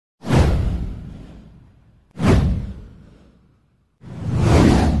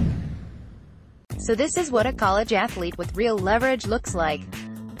So this is what a college athlete with real leverage looks like.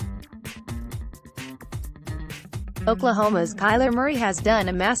 Oklahoma's Kyler Murray has done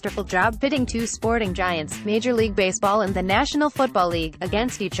a masterful job pitting two sporting giants, Major League Baseball and the National Football League,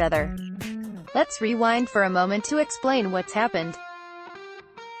 against each other. Let's rewind for a moment to explain what's happened.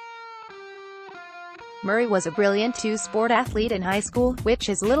 Murray was a brilliant two-sport athlete in high school, which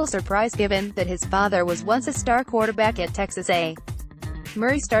is little surprise given that his father was once a star quarterback at Texas A&M.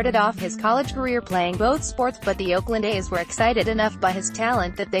 Murray started off his college career playing both sports, but the Oakland A's were excited enough by his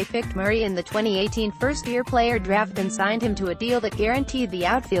talent that they picked Murray in the 2018 first-year player draft and signed him to a deal that guaranteed the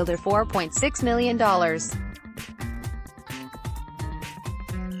outfielder $4.6 million.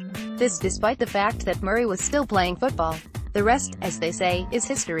 This despite the fact that Murray was still playing football. The rest, as they say, is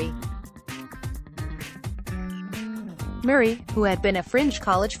history. Murray, who had been a fringe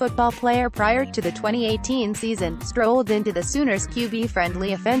college football player prior to the 2018 season, strolled into the Sooners'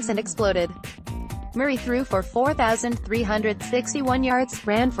 QB-friendly offense and exploded. Murray threw for 4,361 yards,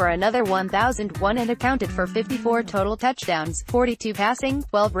 ran for another 1,001 and accounted for 54 total touchdowns, 42 passing,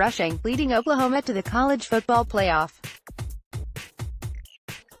 12 rushing, leading Oklahoma to the college football playoff.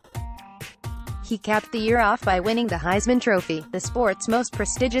 He capped the year off by winning the Heisman Trophy, the sport's most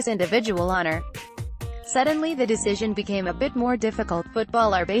prestigious individual honor. Suddenly the decision became a bit more difficult: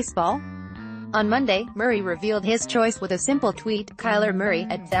 football or baseball? On Monday, Murray revealed his choice with a simple tweet: Kyler Murray,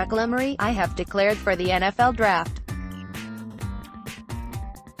 @Murray, I have declared for the NFL Draft.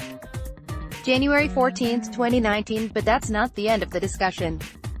 January 14, 2019, but that's not the end of the discussion.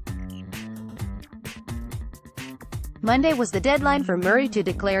 Monday was the deadline for Murray to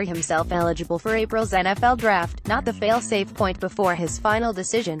declare himself eligible for April's NFL Draft, not the fail-safe point before his final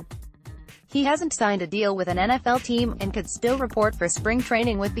decision. He hasn't signed a deal with an NFL team, and could still report for spring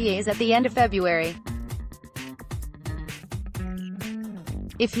training with the A's at the end of February.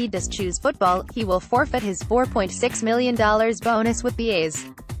 If he does choose football, he will forfeit his $4.6 million bonus with the A's.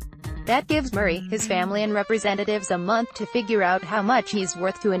 That gives Murray, his family and representatives a month to figure out how much he's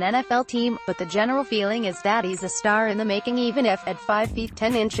worth to an NFL team, but the general feeling is that he's a star in the making, even if, at 5 feet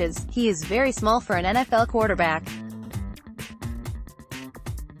 10 inches, he is very small for an NFL quarterback.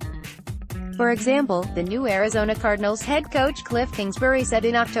 For example, the new Arizona Cardinals head coach Cliff Kingsbury said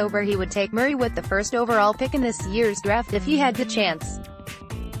in October he would take Murray with the first overall pick in this year's draft if he had the chance.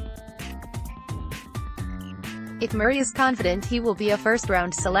 If Murray is confident he will be a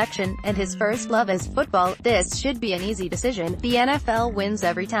first-round selection, and his first love is football, this should be an easy decision. The NFL wins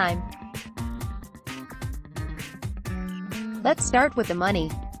every time. Let's start with the money.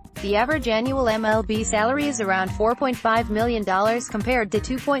 The average annual MLB salary is around $4.5 million compared to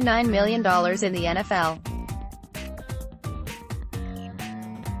 $2.9 million in the NFL.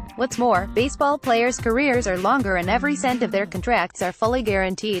 What's more, baseball players' careers are longer and every cent of their contracts are fully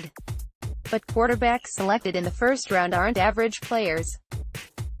guaranteed. But quarterbacks selected in the first round aren't average players.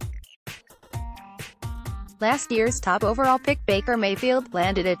 Last year's top overall pick Baker Mayfield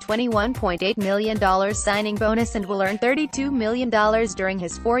landed a $21.8 million signing bonus and will earn $32 million during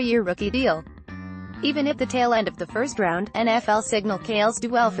his 4-year rookie deal. Even at the tail end of the first round, NFL signal Kales do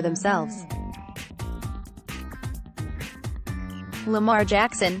well for themselves. Lamar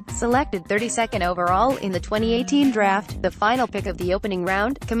Jackson, selected 32nd overall in the 2018 draft, the final pick of the opening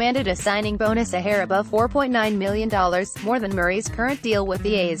round, commanded a signing bonus a hair above $4.9 million, more than Murray's current deal with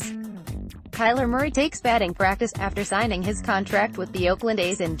the A's. Kyler Murray takes batting practice after signing his contract with the Oakland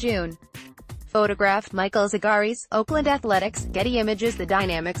A's in June. Photographed Michael Zagaris, Oakland Athletics, Getty Images. The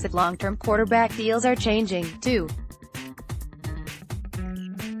dynamics of long-term quarterback deals are changing, too.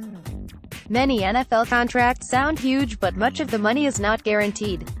 Many NFL contracts sound huge, but much of the money is not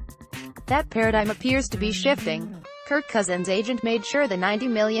guaranteed. That paradigm appears to be shifting. Kirk Cousins' agent made sure the $90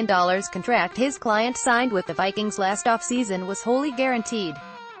 million contract his client signed with the Vikings last offseason was wholly guaranteed.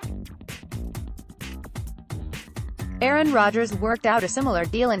 Aaron Rodgers worked out a similar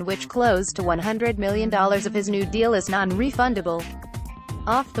deal in which close to $100 million of his new deal is non-refundable.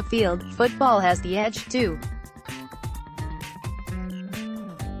 Off the field, football has the edge, too.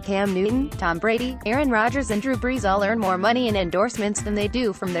 Cam Newton, Tom Brady, Aaron Rodgers and Drew Brees all earn more money in endorsements than they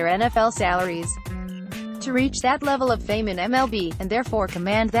do from their NFL salaries. To reach that level of fame in MLB, and therefore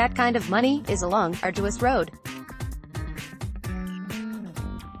command that kind of money, is a long, arduous road.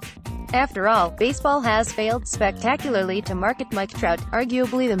 After all, baseball has failed spectacularly to market Mike Trout,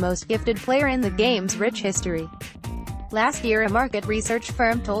 arguably the most gifted player in the game's rich history. Last year, a market research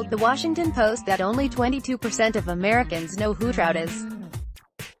firm told The Washington Post that only 22% of Americans know who Trout is.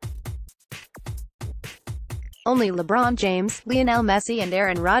 Only LeBron James, Lionel Messi and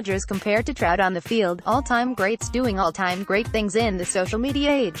Aaron Rodgers compare to Trout on the field, all-time greats doing all-time great things in the social media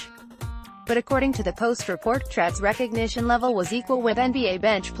age. but according to the Post report, Trout's recognition level was equal with NBA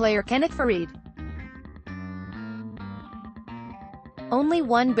bench player Kenneth Faried. Only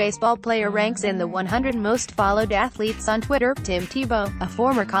one baseball player ranks in the 100 most followed athletes on Twitter: Tim Tebow, a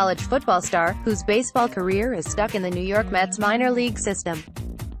former college football star, whose baseball career is stuck in the New York Mets minor league system.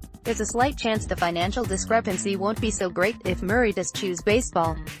 There's a slight chance the financial discrepancy won't be so great if Murray does choose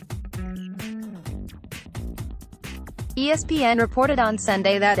baseball. ESPN reported on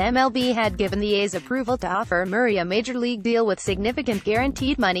Sunday that MLB had given the A's approval to offer Murray a major league deal with significant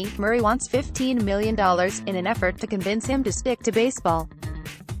guaranteed money. Murray wants $15 million, in an effort to convince him to stick to baseball.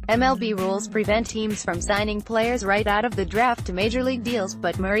 MLB rules prevent teams from signing players right out of the draft to major league deals,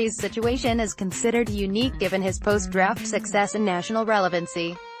 but Murray's situation is considered unique given his post-draft success and national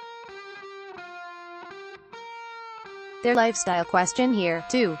relevancy. There's a lifestyle question here,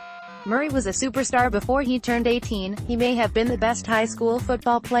 too. Murray was a superstar before he turned 18, he may have been the best high school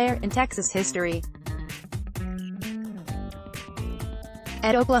football player in Texas history.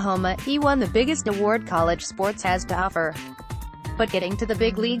 At Oklahoma, he won the biggest award college sports has to offer. But getting to the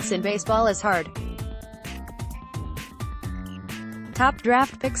big leagues in baseball is hard. Top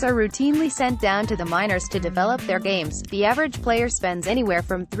draft picks are routinely sent down to the minors to develop their games. The average player spends anywhere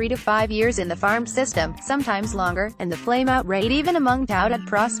from 3 to 5 years in the farm system, sometimes longer, and the flameout rate even among touted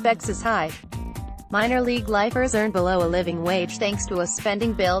prospects is high. Minor league lifers earn below a living wage thanks to a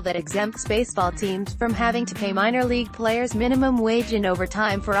spending bill that exempts baseball teams from having to pay minor league players minimum wage and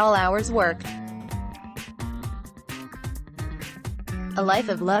overtime for all hours worked. A life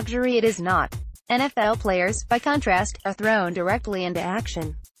of luxury it is not. NFL players, by contrast, are thrown directly into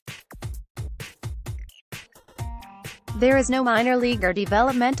action. There is no minor league or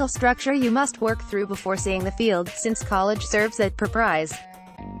developmental structure you must work through before seeing the field, since college serves as prize.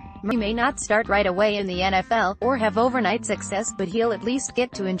 Murray may not start right away in the NFL, or have overnight success, but he'll at least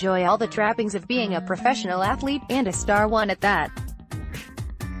get to enjoy all the trappings of being a professional athlete, and a star one at that.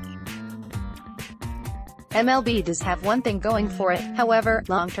 MLB does have one thing going for it, however: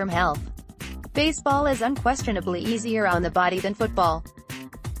 long-term health. Baseball is unquestionably easier on the body than football.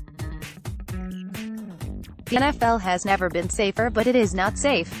 The NFL has never been safer, but it is not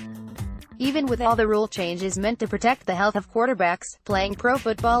safe. Even with all the rule changes meant to protect the health of quarterbacks, playing pro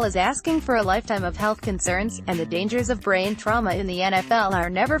football is asking for a lifetime of health concerns, and the dangers of brain trauma in the NFL are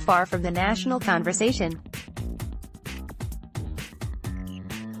never far from the national conversation.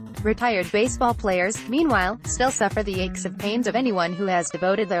 Retired baseball players, meanwhile, still suffer the aches of pains of anyone who has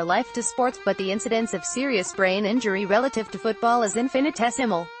devoted their life to sports, but the incidence of serious brain injury relative to football is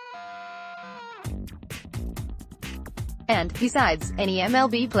infinitesimal. And, besides, any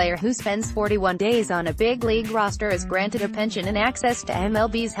MLB player who spends 41 days on a big league roster is granted a pension and access to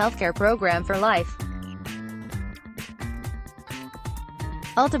MLB's healthcare program for life.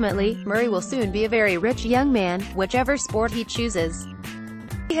 Ultimately, Murray will soon be a very rich young man, whichever sport he chooses.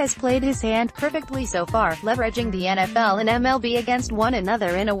 He has played his hand perfectly so far, leveraging the NFL and MLB against one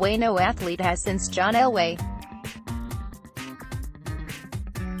another in a way no athlete has since John Elway.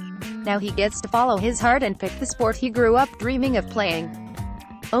 Now he gets to follow his heart and pick the sport he grew up dreaming of playing.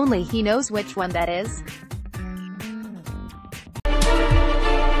 Only he knows which one that is.